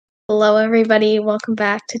Hello, everybody. Welcome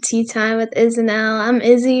back to Tea Time with Iz and Elle. I'm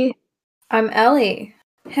Izzy. I'm Ellie.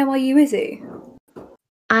 How are you, Izzy?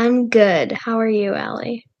 I'm good. How are you,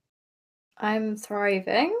 Ellie? I'm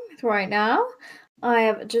thriving right now. I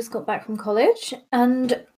have just got back from college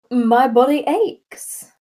and my body aches.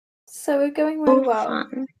 So we're going really well.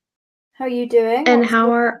 Fun. How are you doing? And how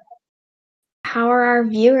are our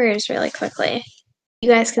viewers really quickly? You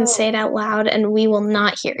guys can say it out loud and we will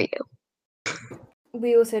not hear you.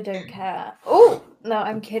 We also don't care. Oh, no,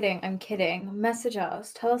 I'm kidding. Message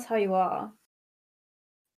us. Tell us how you are.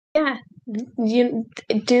 Yeah, you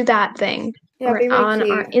do that thing. Yeah, Or be really on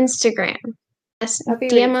cute. our Instagram. That'd be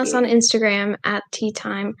DM really us on cute. Instagram at Tea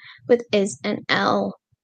Time with Iz and Elle.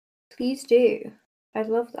 Please do. I'd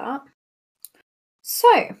love that.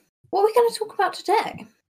 So, what are we going to talk about today?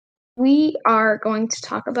 We are going to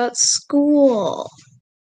talk about school.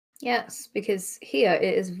 Yes, because here it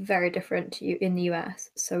is very different to you in the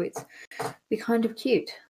US, so it's be kind of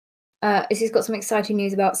cute. Izzy's got some exciting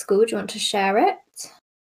news about school. Do you want to share it?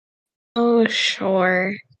 Oh,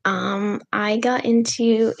 sure. I got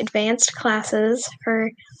into advanced classes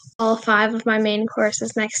for all 5 of my main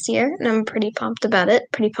courses next year, and I'm pretty pumped about it.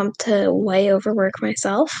 Pretty pumped to way overwork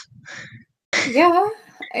myself. Yeah,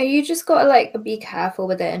 you just gotta be careful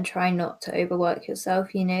with it and try not to overwork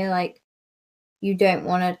yourself. You don't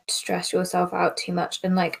want to stress yourself out too much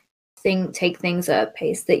and take things at a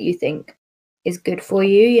pace that you think is good for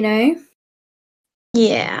you.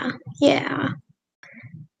 Yeah. I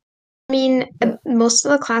mean, most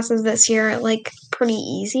of the classes this year are pretty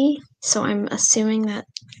easy, so I'm assuming that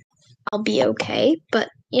I'll be okay, but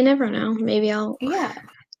you never know. Maybe I'll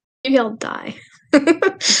die.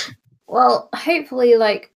 Well, hopefully,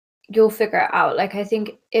 you'll figure it out. I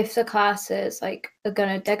think if the classes they're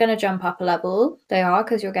gonna jump up a level, they are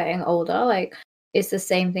because you're getting older. It's the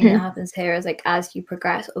same thing that happens here as you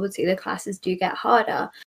progress. Obviously, the classes do get harder,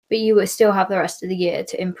 but you will still have the rest of the year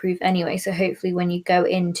to improve anyway. So hopefully, when you go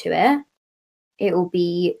into it, it will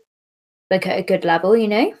be at a good level.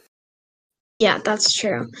 Yeah, that's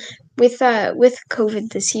true. With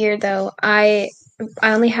COVID this year, though, I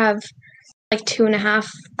only have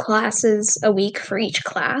 2.5 classes a week for each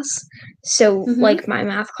class. So my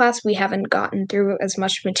math class, we haven't gotten through as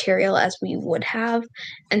much material as we would have,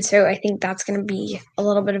 and so I think that's going to be a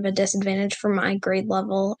little bit of a disadvantage for my grade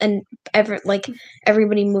level. And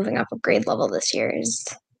everybody moving up a grade level this year is,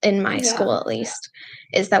 in my school at least,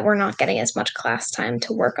 is that we're not getting as much class time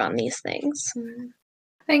to work on these things.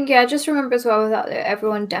 I think just remember as well that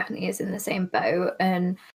everyone definitely is in the same boat,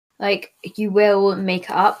 and you will make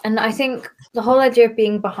it up. And I think the whole idea of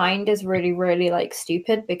being behind is really, really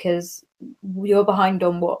stupid, because you're behind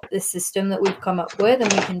on what the system that we've come up with,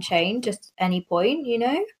 and we can change at any point.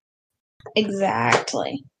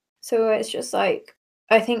 Exactly. So it's just I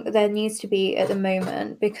think there needs to be, at the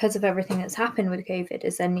moment, because of everything that's happened with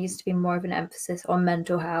COVID, there needs to be more of an emphasis on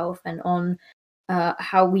mental health and on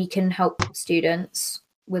how we can help students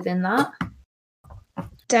within that.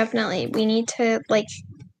 Definitely. We need to be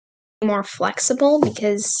more flexible,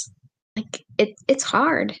 because it's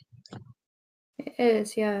hard. It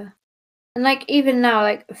is, yeah. And even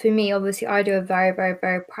now, for me, obviously I do a very, very,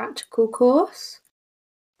 very practical course.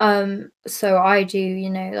 So I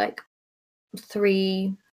do,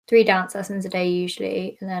 three dance lessons a day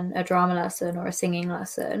usually, and then a drama lesson or a singing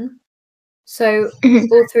lesson. So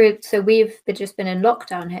we've just been in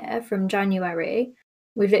lockdown here from January.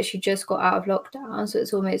 We've literally just got out of lockdown, so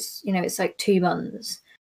it's almost, it's 2 months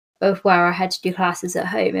of where I had to do classes at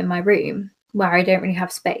home in my room, where I don't really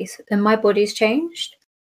have space, and my body's changed.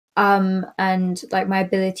 And my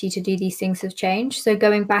ability to do these things have changed. So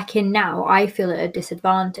going back in now, I feel at a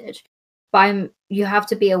disadvantage. But you have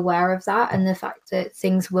to be aware of that, and the fact that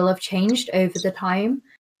things will have changed over the time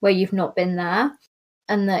where you've not been there,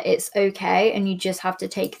 and that it's okay, and you just have to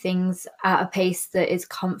take things at a pace that is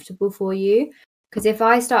comfortable for you. Because if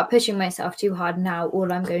I start pushing myself too hard now,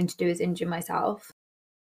 all I'm going to do is injure myself.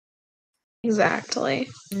 Exactly.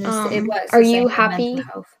 It works are the same you with happy?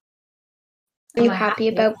 mental health. Are you happy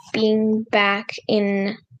about being back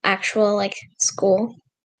in actual school?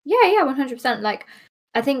 Yeah, 100%.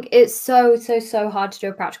 I think it's so hard to do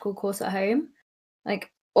a practical course at home.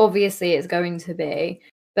 Obviously it's going to be,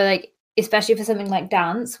 but especially for something like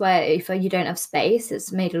dance, where if you don't have space,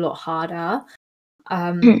 it's made a lot harder.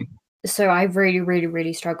 So I really, really,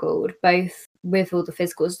 really struggled, both with all the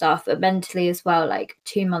physical stuff, but mentally as well.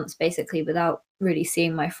 2 months basically without really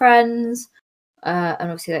seeing my friends. And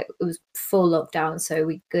obviously it was full lockdown, so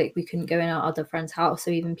we couldn't go in our other friend's house. So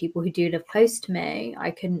even people who do live close to me, I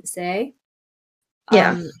couldn't see.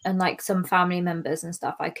 Yeah. And some family members and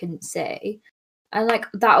stuff I couldn't see. And like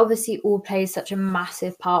that obviously all plays such a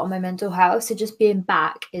massive part on my mental health. So just being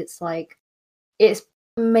back, it's like it's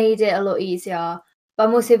made it a lot easier. But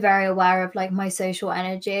I'm also very aware of like my social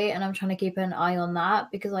energy, and I'm trying to keep an eye on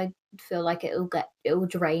that because I feel like it'll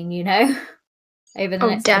drain, you know. Over the Oh,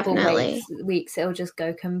 next couple definitely. weeks, it'll just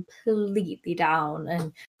go completely down,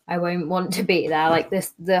 and I won't want to be there. Like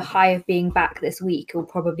this, the high of being back this week will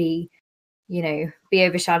probably, you know, be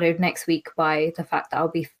overshadowed next week by the fact that I'll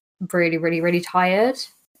be really, really, really tired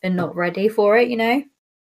and not ready for it, you know?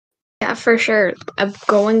 Yeah, for sure.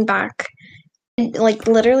 Going back and like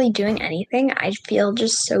literally doing anything, I feel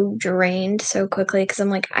just so drained so quickly because I'm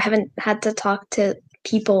like, I haven't had to talk to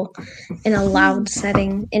people in a loud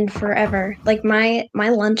setting in forever. Like my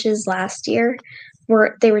lunches last year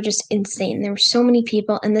were just insane. There were so many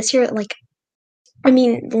people, and this year, like, I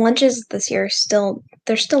mean, lunches this year are still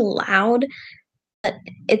they're still loud, but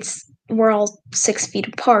it's we're all 6 feet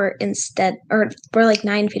apart instead, or we're like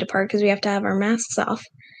 9 feet apart because we have to have our masks off.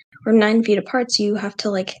 We're 9 feet apart, so you have to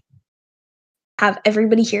like have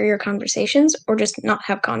everybody hear your conversations or just not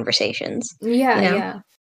have conversations, you Yeah, know? yeah.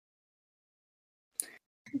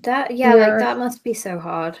 That yeah, like We're that must be so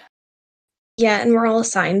hard. Yeah, and we're all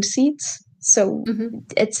assigned seats, so Hmm.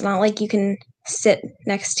 it's not like you can sit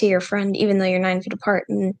next to your friend even though you're 9 feet apart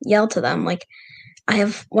and yell to them. Like, I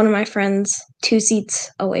have one of my friends 2 seats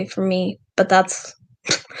away from me, but that's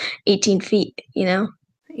 18 feet, you know?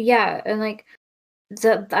 Yeah, and like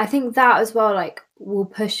I think that as well, like, will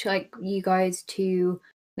push like you guys to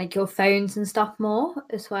like your phones and stuff more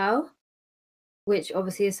as well, which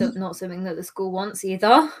obviously is not something that the school wants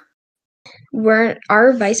either. Where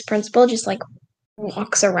our vice principal just, like,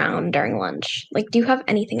 walks around during lunch. Like, "Do you have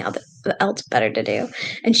anything else better to do?"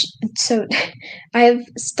 And so I have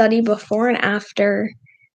study before and after,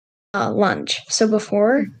 lunch. So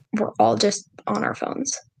before, we're all just on our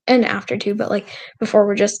phones, and after too, but, like, before,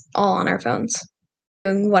 we're just all on our phones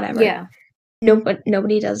doing whatever. Yeah.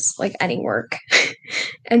 Nobody does, like, any work.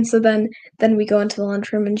 And so then we go into the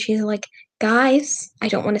lunchroom, and she's like, "Guys, I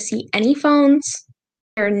don't wanna see any phones.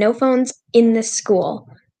 There are no phones in this school."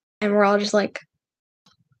 And we're all just like,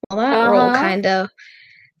 "Well, that rule Uh-huh. kinda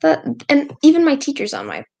that," and even my teacher's on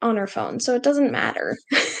her phone, so it doesn't matter.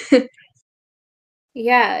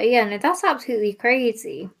 Yeah, yeah, no, that's absolutely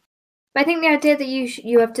crazy. But I think the idea that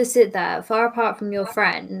you have to sit there far apart from your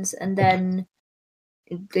friends and then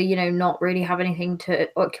not really have anything to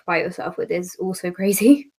occupy yourself with is also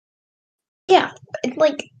crazy. Yeah,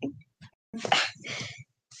 like,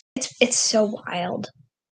 it's so wild,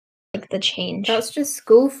 like, the change. That's just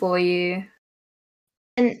school for you.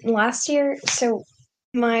 And last year, so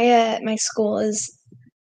my school is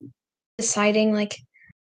deciding, like,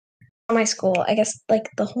 my school, I guess, like,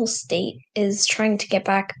 the whole state is trying to get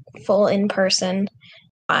back full in person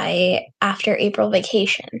by after April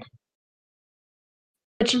vacation,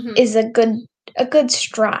 which Hmm. is a good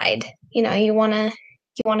stride. You wanna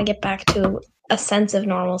get back to a sense of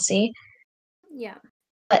normalcy, Yeah.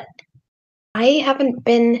 but I haven't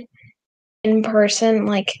been in person,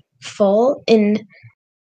 like, full in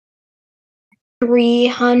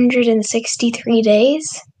 363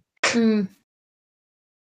 days. Mm.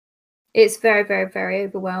 It's very, very, very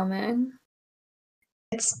overwhelming.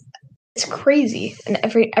 It's it's crazy, and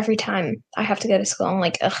every time I have to go to school, I'm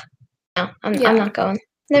like, "Ugh, no, I'm Yeah. not going.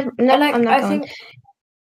 Never, And nope, I'm like not I going." think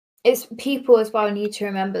it's people as well need to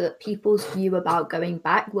remember that people's view about going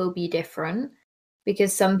back will be different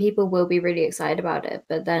because some people will be really excited about it,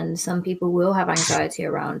 but then some people will have anxiety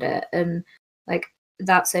around it. And like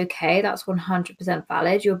that's okay. That's 100%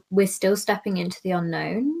 valid. We're still stepping into the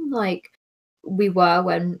unknown. Like we were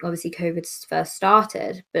when obviously COVID first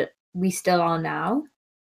started, but we still are now.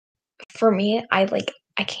 For me, I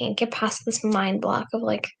can't get past this mind block of,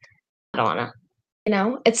 like, I don't wanna,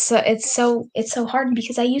 it's so hard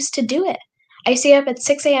because I used to do it. I used to get up at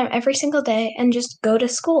 6 a.m. every single day and just go to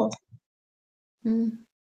school. Mm.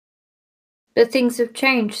 But things have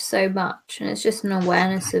changed so much, and it's just an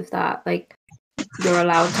awareness of that. Like your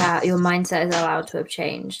mindset is allowed to have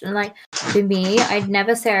changed. And like for me, I'd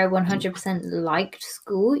never say I 100% liked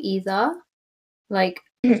school either. Like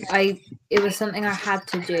Mhm. it was something I had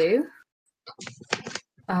to do.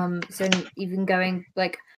 So even going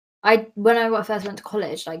like when I first went to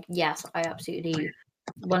college, like yes, I absolutely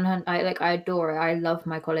 100 I adore it. I love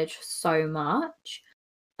my college so much.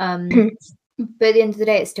 Um Mhm. but at the end of the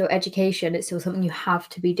day, it's still education. It's still something you have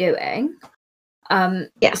to be doing.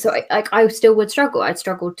 Yeah. So I still would struggle. I'd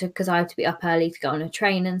struggle to because I had to be up early to go on a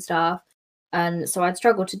train and stuff, and so I'd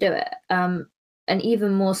struggle to do it. And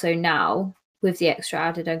even more so now with the extra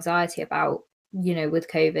added anxiety about with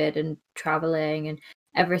COVID and traveling and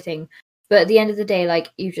everything. But at the end of the day, like,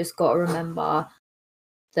 you just got to remember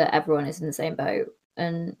that everyone is in the same boat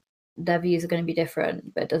and their views are going to be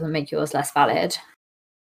different, but it doesn't make yours less valid.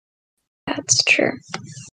 That's true.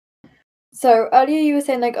 So earlier you were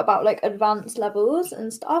saying like about like advanced levels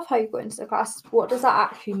and stuff, how you got into the class. What does that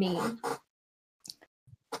actually mean?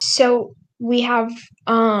 So we have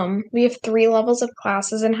 3 levels of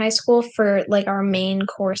classes in high school for like our main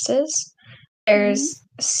courses. There's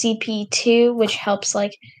CP2, which helps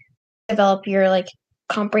like develop your like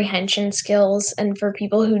comprehension skills, and for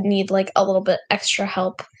people who need like a little bit extra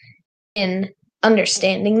help in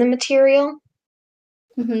understanding the material.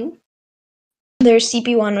 Mm-hmm. There's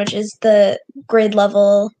CP1, which is the grade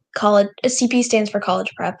level college. CP stands for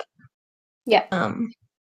college prep. Yeah. And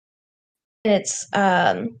it's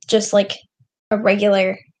just like a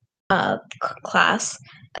regular class.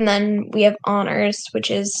 And then we have honors,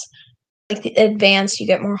 which is like the advanced. You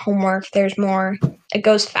get more homework. There's more. It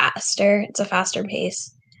goes faster. It's a faster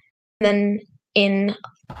pace. And then in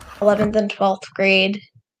 11th and 12th grade,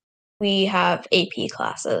 we have AP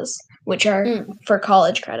classes, which are for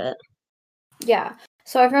college credit. Yeah.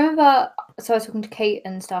 So I remember, so I was talking to Kate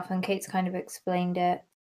and stuff, and Kate's kind of explained it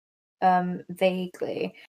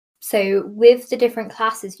vaguely. So with the different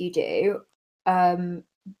classes you do, are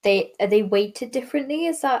they weighted differently?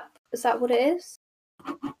 Is that what it is?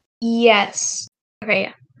 Yes. Okay,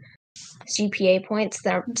 yeah. GPA points,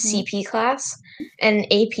 the CP class, and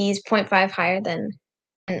AP is 0.5 higher than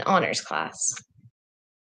an honors class.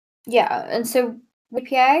 Yeah, and so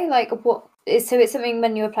GPA, like what is, so it's something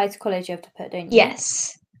when you apply to college you have to put, don't you?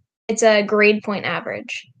 Yes. It's a grade point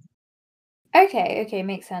average. Okay,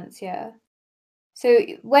 makes sense, yeah. So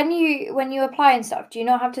when you apply and stuff, do you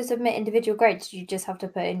not have to submit individual grades? Do you just have to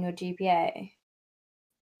put in your GPA?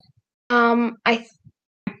 I'm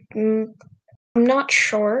not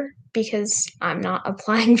sure because I'm not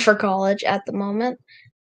applying for college at the moment.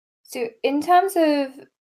 So in terms of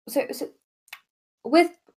so with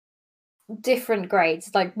different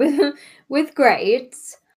grades, like with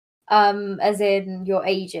grades, as in your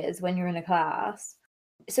ages when you're in a class,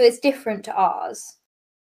 so it's different to ours.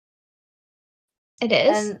 It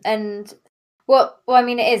is? And well, I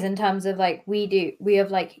mean, it is in terms of like we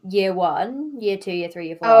have like year 1, year 2, year 3,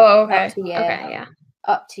 year 4, Oh, okay.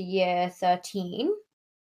 up to year 13.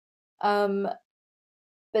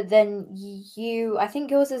 But then I think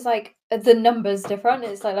yours is like the numbers different.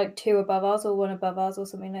 It's like 2 above us or 1 above us or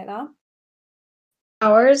something like that.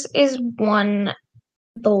 Ours is 1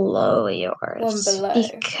 below yours. 1 below.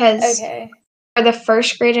 Because okay. For the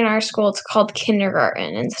first grade in our school, it's called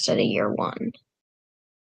kindergarten instead of year 1.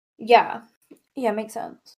 Yeah, makes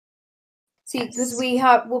sense. See, because we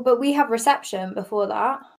have we have reception before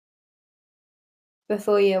that,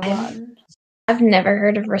 before year 1. I've never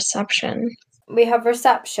heard of reception. We have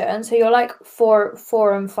reception, so you're like 4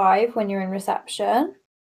 and 5 when you're in reception,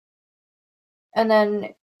 and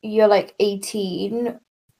then you're like 18,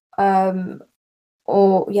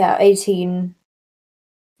 18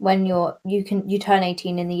 when you turn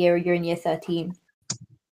 18 in the year you're in year 13.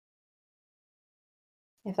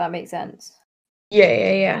 If that makes sense.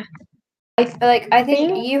 Yeah. I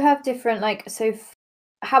think you have different, like, so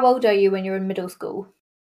how old are you when you're in middle school?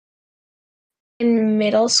 In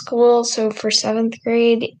middle school, so for 7th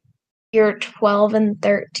grade, you're 12 and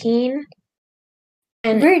 13.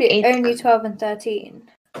 And really? Only 12 and 13?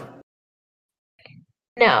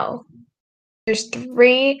 No. There's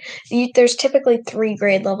typically 3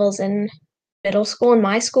 grade levels in middle school. In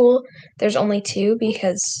my school, there's only 2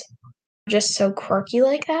 because we're just so quirky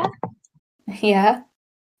like that. Yeah.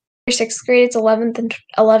 For 6th grade, it's 11 and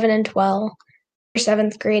 12. For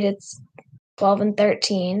 7th grade, it's 12 and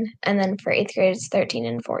 13. And then for 8th grade, it's 13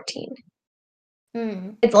 and 14.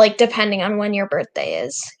 It's like depending on when your birthday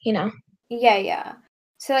is, you know? Yeah.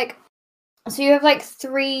 So you have like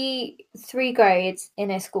three grades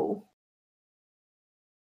in a school?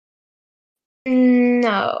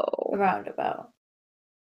 No. Around about.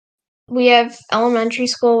 We have elementary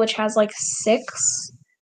school, which has like 6.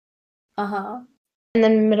 Uh-huh. And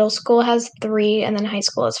then middle school has 3, and then high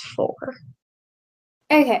school has 4.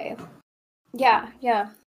 Okay. Yeah.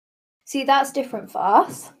 See, that's different for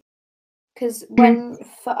us. Because when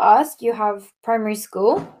for us, you have primary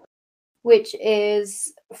school, which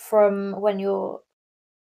is from when you're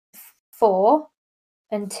 4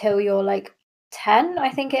 until you're like 10, I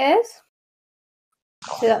think it is.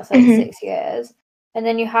 So that's like 6 years. And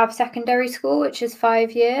then you have secondary school, which is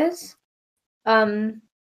 5 years.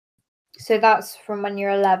 So that's from when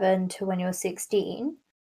you're 11 to when you're 16.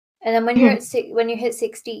 And then when when you hit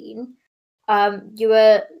 16,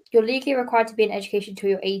 you're legally required to be in education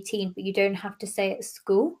until you're 18, but you don't have to stay at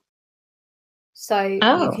school. So you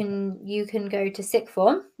Oh. can go to sixth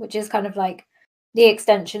form, which is kind of like the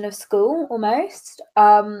extension of school almost,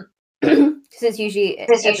 because it's usually at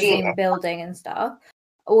the same building and stuff.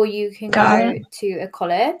 Or you can go to a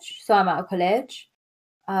college. So I'm at a college.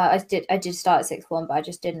 I did start at sixth form, but I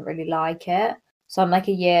just didn't really like it. So I'm like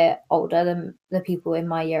a year older than the people in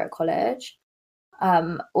my year at college.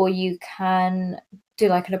 Or you can do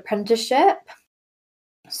like an apprenticeship.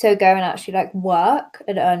 So go and actually like work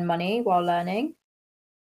and earn money while learning.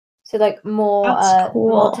 So like more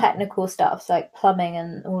more technical stuff, so like plumbing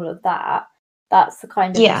and all of that. That's the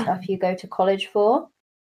kind of stuff you go to college for.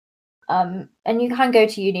 And you can go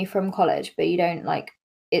to uni from college, but you don't like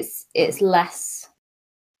it's less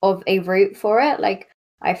of a route for it. Like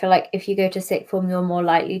I feel like if you go to sixth form, you're more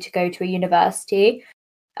likely to go to a university,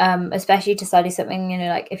 especially to study something, you know,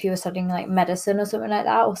 like if you were studying like medicine or something like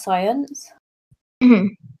that or science.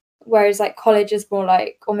 Mm-hmm. Whereas like college is more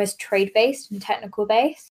like almost trade based and technical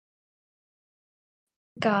based.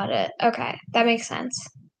 Got it. Okay, that makes sense.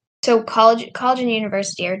 So college and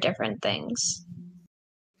university are different things.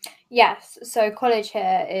 Yes. So college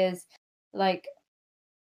here is like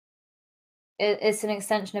it's an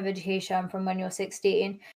extension of education from when you're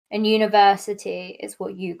 16, and university is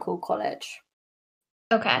what you call college.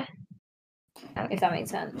 Okay. If that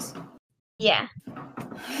makes sense. Yeah.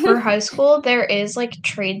 For high school, there is like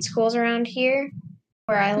trade schools around here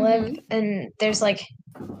where I live, and there's like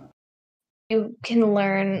you can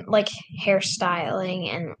learn like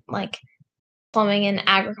hairstyling and like plumbing and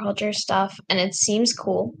agriculture stuff, and it seems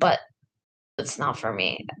cool, but it's not for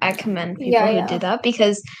me. I commend people who do that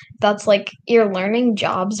because that's like you're learning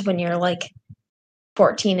jobs when you're like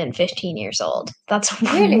 14 and 15 years old. That's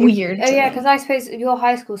really weird. Oh yeah, because I suppose your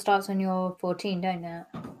high school starts when you're 14, don't it?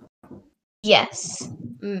 Yes.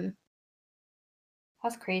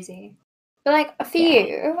 That's crazy. But like for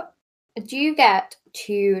you, do you get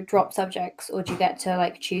to drop subjects or do you get to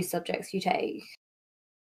like choose subjects you take?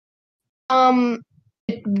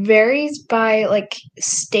 It varies by like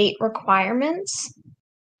state requirements.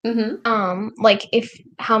 Like if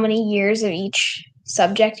how many years of each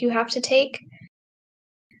subject you have to take.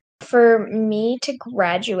 For me to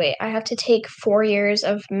graduate, I have to take 4 years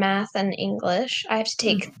of math and English. I have to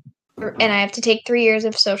take and I have to take 3 years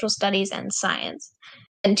of social studies and science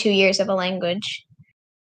and 2 years of a language.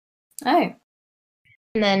 Oh.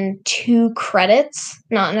 And then 2 credits,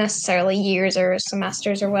 not necessarily years or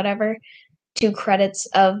semesters or whatever, 2 credits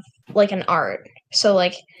of like an art. So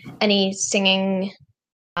like any singing,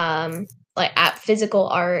 like at physical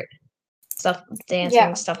art stuff,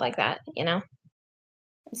 dancing, stuff like that, you know?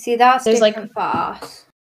 See, that's there's different for us.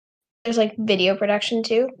 There's like video production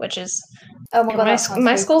too, which is oh my god,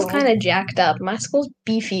 my school's kind of jacked up. My school's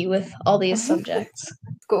beefy with all these subjects.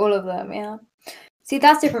 It's got all of them, yeah. See,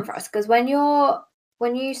 that's different for us because when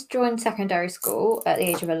you join secondary school at the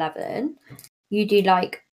age of 11, you do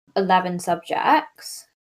like 11 subjects.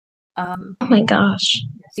 Oh my gosh!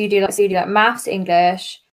 So you do like maths,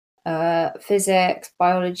 English, physics,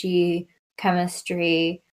 biology,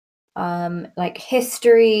 chemistry, like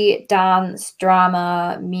history, dance,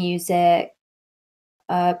 drama, music,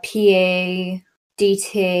 PA,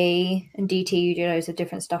 DT, and DT you do loads of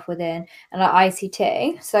different stuff within, and like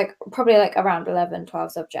ICT. So like probably like around 11,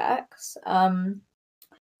 12 subjects. And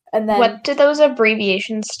then what do those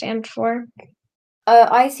abbreviations stand for?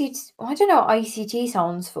 ICT. I don't know what ICT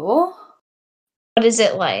stands for. What is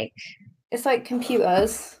it like? It's like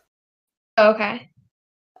computers. Okay.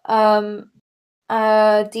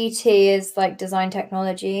 DT is like design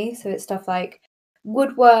technology, so it's stuff like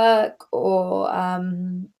woodwork or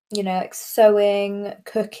you know, like sewing,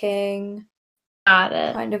 cooking. Got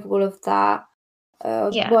it. Kind of all of that.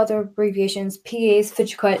 What other abbreviations? PA is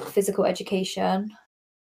physical education.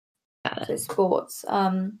 So sports.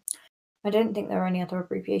 I don't think there are any other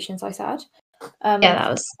abbreviations I said. That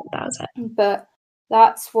was it. But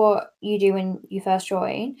that's what you do when you first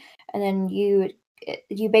join, and then you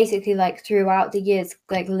basically like throughout the years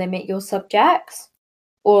like limit your subjects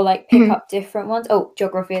or like pick up different ones. Oh,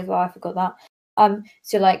 geography as well, I forgot that.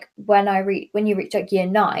 So like when you reach like year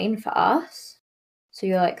 9 for us, so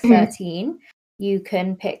you're like 13, you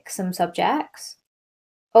can pick some subjects.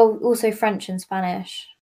 Oh, also French and Spanish,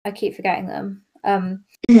 I keep forgetting them.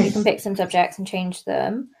 You can pick some subjects and change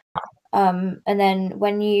them. And then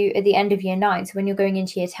when you at the end of year 9, so when you're going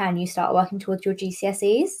into year 10, you start working towards your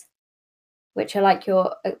GCSEs, which are like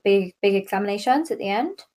your big examinations at the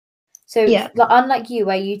end. So unlike you,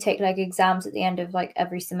 where you take like exams at the end of like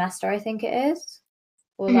every semester, I think it is,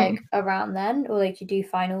 or like around then, or like you do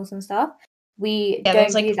finals and stuff. We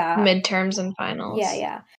don't like do that. Midterms and finals.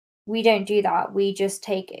 Yeah. we don't do that. We just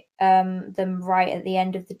take them right at the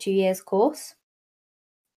end of the 2 years course.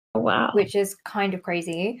 Wow. Which is kind of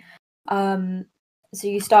crazy. So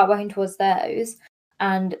you start working towards those,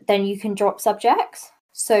 and then you can drop subjects.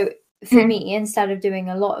 So for me, instead of doing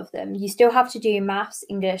a lot of them, you still have to do maths,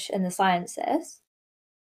 English, and the sciences.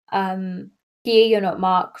 Here you're not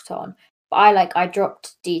marked on, but I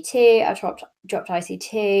dropped DT, I dropped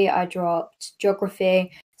ICT, I dropped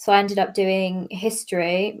geography. So I ended up doing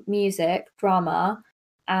history, music, drama,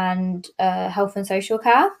 and health and social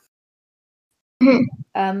care.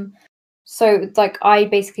 So like I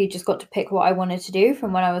basically just got to pick what I wanted to do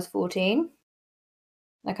from when I was 14.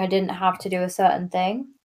 Like I didn't have to do a certain thing.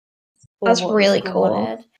 That's really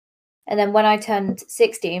cool. And then when I turned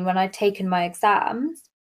 16, when I'd taken my exams,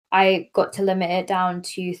 I got to limit it down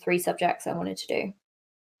to 3 subjects I wanted to do.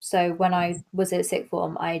 So when I was at sixth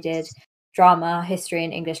form, I did drama, history,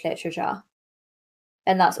 and English literature.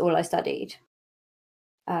 And that's all I studied.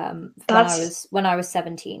 When I was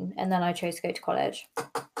 17, and then I chose to go to college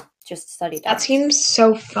just to study dance. That seems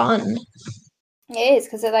so fun. It is,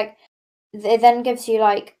 because it then gives you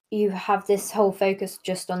you have this whole focus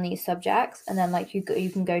just on these subjects, and then you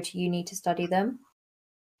can go to uni to study them,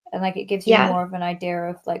 and it gives you more of an idea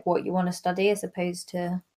of what you want to study as opposed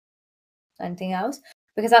to anything else,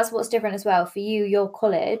 because that's what's different as well for you. Your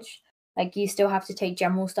college, you still have to take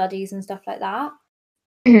general studies and stuff like that.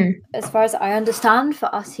 As far as I understand,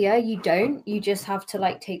 for us here, you don't. You just have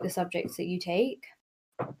to take the subjects that you take.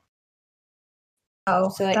 Oh,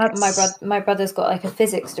 so my brother's got a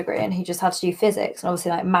physics degree, and he just had to do physics and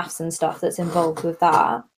obviously maths and stuff that's involved with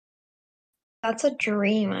that. That's a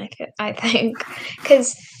dream, I think,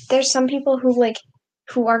 because there's some people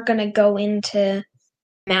who are gonna go into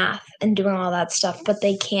math and doing all that stuff, but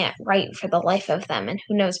they can't write for the life of them, and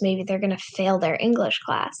who knows, maybe they're gonna fail their English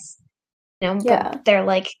class. But they're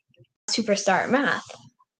superstar at math.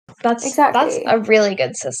 That's a really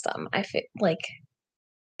good system. I feel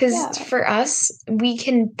because for us, we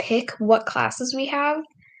can pick what classes we have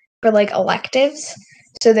for electives.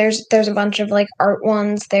 So there's a bunch of art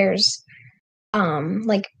ones. There's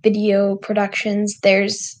video productions.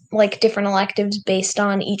 There's different electives based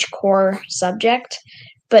on each core subject,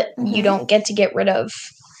 but you don't get to get rid of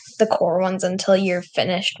the core ones until you're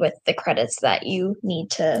finished with the credits that you need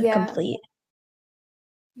to complete.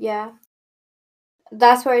 Yeah.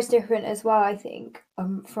 That's where it's different as well, I think.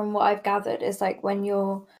 From what I've gathered, is when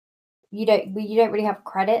you don't really have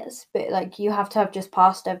credits, but you have to have just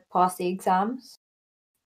passed the exams.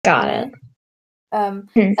 Got it. And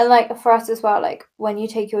for us as well, when you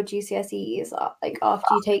take your GCSEs,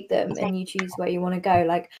 after you take them and you choose where you want to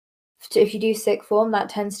go, if you do sixth form, that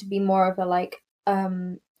tends to be more of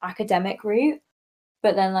a academic route,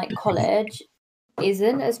 but then college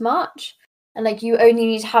isn't as much. And you only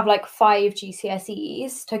need to have 5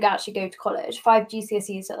 GCSEs to actually go to college. 5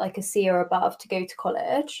 GCSEs at a C or above to go to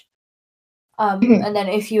college. And then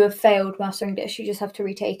if you have failed Maths or English, you just have to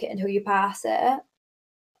retake it until you pass it.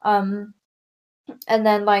 And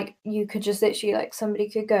then you could just literally somebody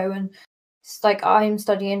could go and I'm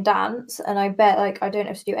studying dance, and I bet I don't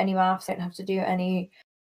have to do any maths, I don't have to do any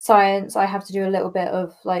science. I have to do a little bit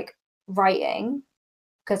of writing,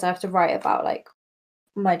 because I have to write about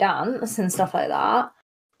my dance and stuff like that.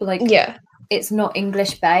 But it's not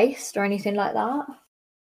English based or anything like that.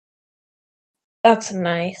 That's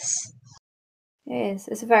nice. It is.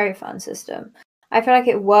 It's a very fun system. I feel like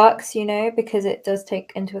it works, because it does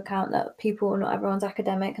take into account that not everyone's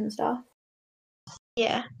academic and stuff.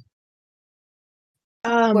 Yeah.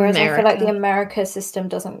 Whereas I feel the America system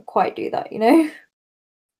doesn't quite do that,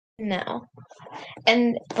 No.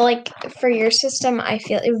 And for your system, I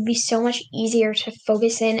feel it would be so much easier to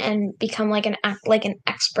focus in and become an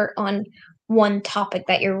expert on one topic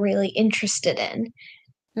that you're really interested in.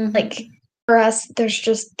 For us,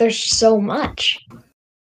 there's so much.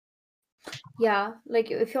 Yeah,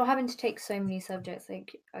 if you're having to take so many subjects, I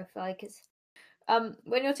feel it's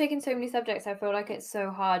when you're taking so many subjects, I feel it's so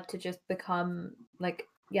hard to just become like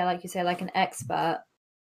you say, an expert.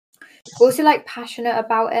 Also passionate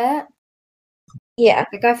about it. Yeah.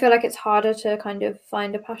 I feel it's harder to kind of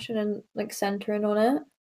find a passion and center in on it.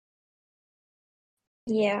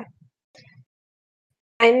 Yeah.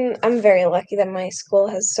 I'm very lucky that my school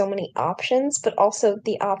has so many options, but also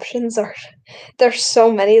the options there's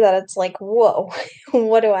so many that it's whoa,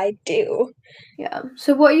 what do I do? Yeah.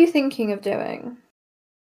 So what are you thinking of doing?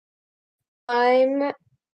 I'm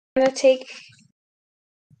gonna take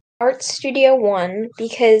Art Studio 1,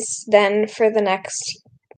 because then for the next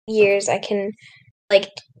years I can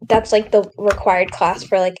that's the required class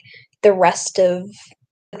for the rest of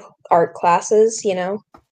art classes,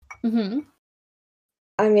 Mm-hmm.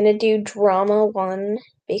 I'm gonna do drama 1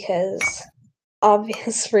 because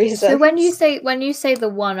obvious reasons. So when you say the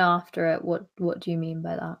one after it, what do you mean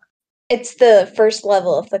by that? It's the first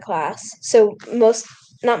level of the class. So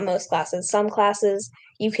not most classes, some classes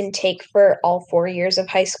you can take for all 4 years of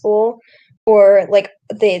high school, or like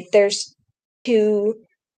there's 2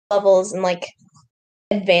 levels and like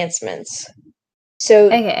advancements. So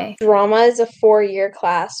Okay. drama is a 4-year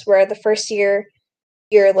class where the first year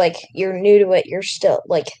you're new to it, you're still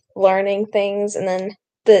like learning things, and then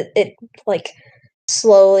it like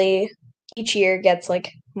slowly each year gets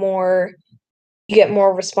like more, you get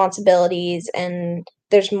more responsibilities and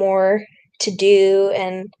there's more to do,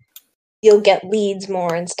 and you'll get leads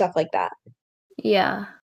more and stuff like that. Yeah.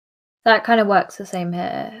 That kind of works the same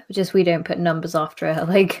here. Just we don't put numbers after it.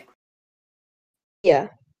 Like, Yeah.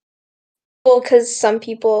 Well, because some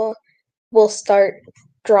people will start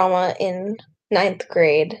drama in 9th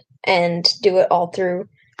grade and do it all through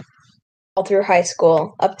high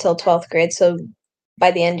school up till 12th grade. So by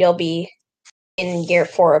the end, you'll be in year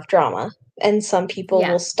 4 of drama. And some people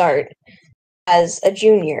yeah. will start as a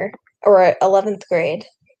junior or 11th grade.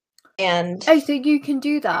 And Oh, so you can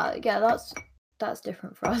do that. Yeah, that's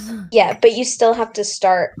different for us. yeah, but you still have to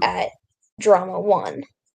start at drama 1.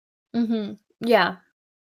 Mm-hmm. Yeah,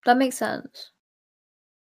 that makes sense.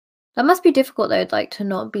 That must be difficult though, like to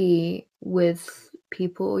not be with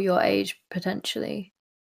people your age potentially.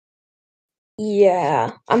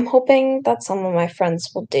 Yeah, I'm hoping that some of my friends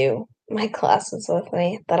will do my classes with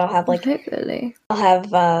me. That Hopefully. I'll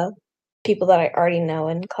have people that I already know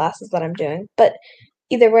in classes that I'm doing. But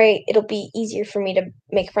either way, it'll be easier for me to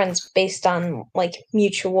make friends based on like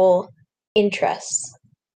mutual interests,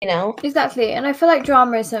 you know? Exactly. And I feel like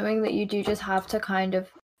drama is something that you do just have to kind of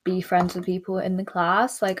be friends with people in the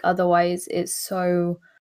class. Like otherwise it's so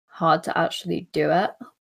hard to actually do it.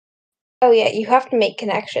 Oh yeah, you have to make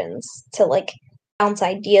connections to like bounce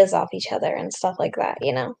ideas off each other and stuff like that,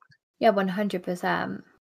 you know? Yeah, 100%.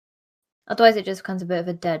 Otherwise it just becomes a bit of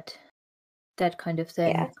a dead kind of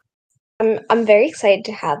Yeah. thing. I'm very excited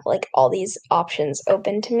to have like all these options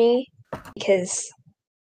open to me because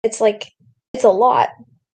it's like it's a lot,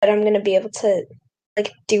 but I'm gonna be able to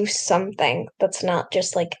like do something that's not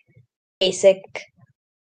just like basic,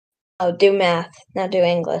 oh, do math, now do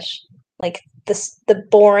English. Like the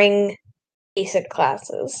boring basic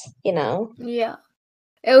classes, you know? Yeah.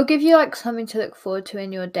 It'll give you like something to look forward to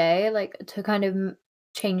in your day, like to kind of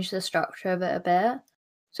change the structure of it a bit.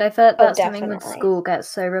 So I feel like Oh, that's something with definitely. school gets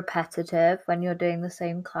so repetitive when you're doing the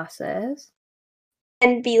same classes.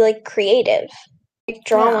 And be like creative. Like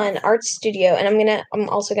drama Yeah. and art studio, and I'm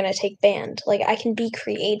also gonna take band. Like I can be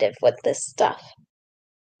creative with this stuff.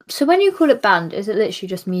 So when you call it band, is it literally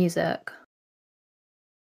just music?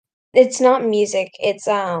 It's not music, it's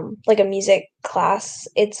like a music class.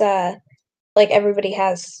 It's like everybody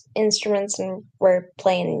has instruments and we're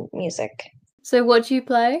playing music. So what do you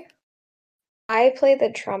play? I play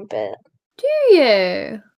the trumpet. Do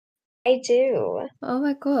you? I do. Oh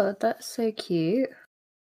my god, that's so cute.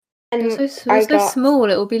 And You're I so got small.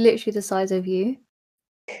 It will be literally the size of you.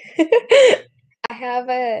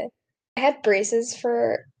 I had braces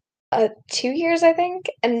for 2 years, I think,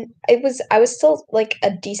 and I was still like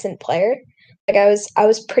a decent player. Like I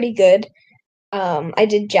was pretty good. I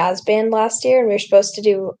did jazz band last year, and we were supposed to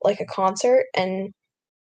do like a concert and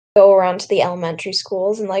go around to the elementary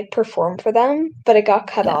schools and like perform for them, but it got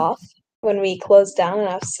cut Yeah. off when we closed down, and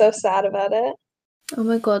I was so sad about it. Oh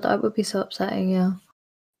my god, that would be so upsetting. Yeah.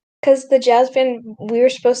 Because the jazz band, we were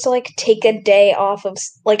supposed to like take a day off of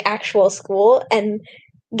like actual school and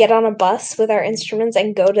get on a bus with our instruments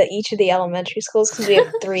and go to each of the elementary schools because we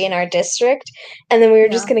have 3 in our district, and then we were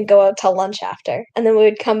just Yeah. gonna go out to lunch after, and then we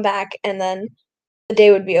would come back, and then the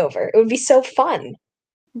day would be over. It would be so fun.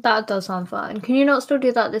 That does sound fun. Can you not still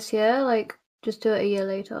do that this year? Like, just do it a year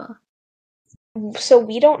later? So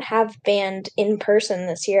we don't have band in person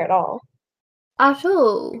this year at all. At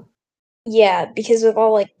all? Yeah, because of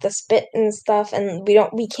all like the spit and stuff, and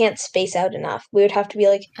we can't space out enough. We would have to be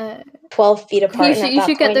like Uh, 12 feet apart, and at you that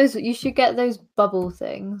should get point, those. You should get those bubble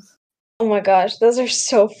things. oh my gosh, those are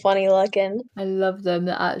so funny looking. I love them.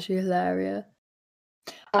 They're actually hilarious.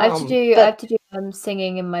 I have to But do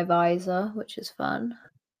singing in my visor, which is fun.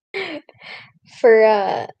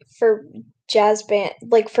 for jazz band,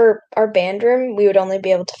 like for our band room, we would only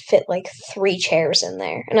be able to fit like 3 chairs in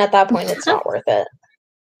there, and at that point, it's not worth it.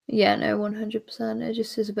 Yeah, no, 100%. It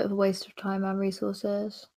just is a bit of a waste of time and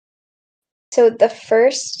resources. So the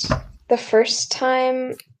first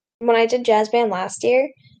time when I did jazz band last year,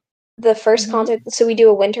 the 1st Mhm. concert, so we do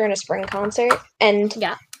a winter and a spring concert, and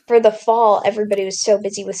Yeah. for the fall, everybody was so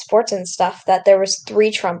busy with sports and stuff that there was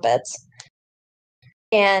 3 trumpets.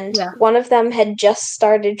 And one of them had just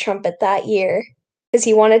started trumpet that year because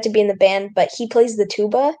he wanted to be in the band, but he plays the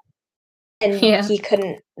tuba, and he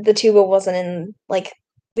couldn't. The tuba wasn't in, like,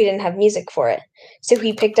 we didn't have music for it, so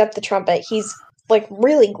he picked up the trumpet. He's like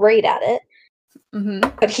really great at it,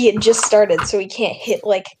 but he had just started, so he can't hit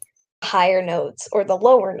like higher notes or the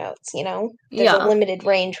lower notes. There's a limited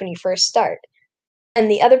range when you first start. And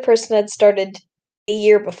the other person had started a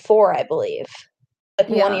year before, I believe, like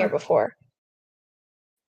 1 year before.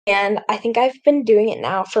 And I think I've been doing it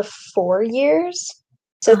now for 4 years.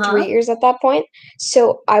 So 3 years at that point.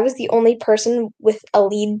 So I was the only person with a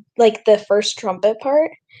lead, like the first trumpet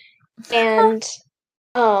part. And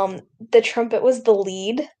the trumpet was the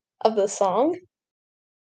lead of the song.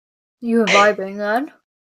 You were vibing then?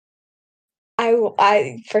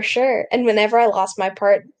 I for sure. And whenever I lost my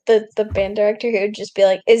part, the band director, he would just be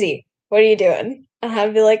like, "Izzy, what are you doing?" And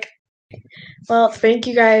I'd be like, well, thank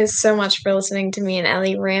you guys so much for listening to me and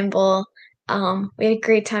Ellie ramble. We had a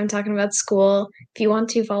great time talking about school. If you want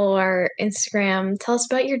to follow our Instagram, tell us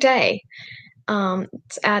about your day.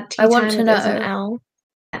 It's at I want to know. L.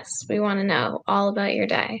 Yes, we want to know all about your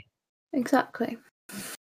day. Exactly.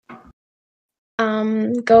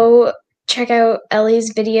 Go check out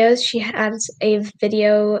Ellie's videos. She has a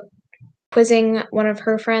video quizzing one of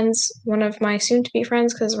her friends, one of my soon-to-be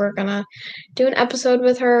friends, because we're gonna do an episode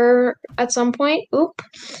with her at some point.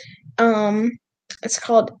 It's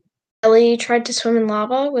called Ellie Tried to Swim in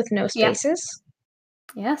Lava with No Spaces.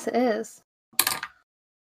 Yes, it is.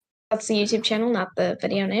 That's the YouTube channel, not the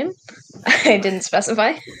video name. I didn't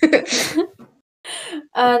specify.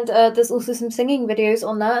 And there's also some singing videos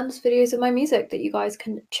on there, and there's videos of my music that you guys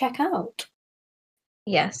can check out.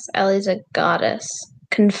 Yes, Ellie's a goddess.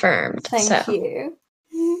 Confirmed. Thank you.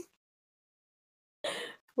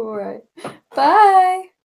 All right. Bye.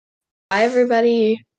 Bye, everybody.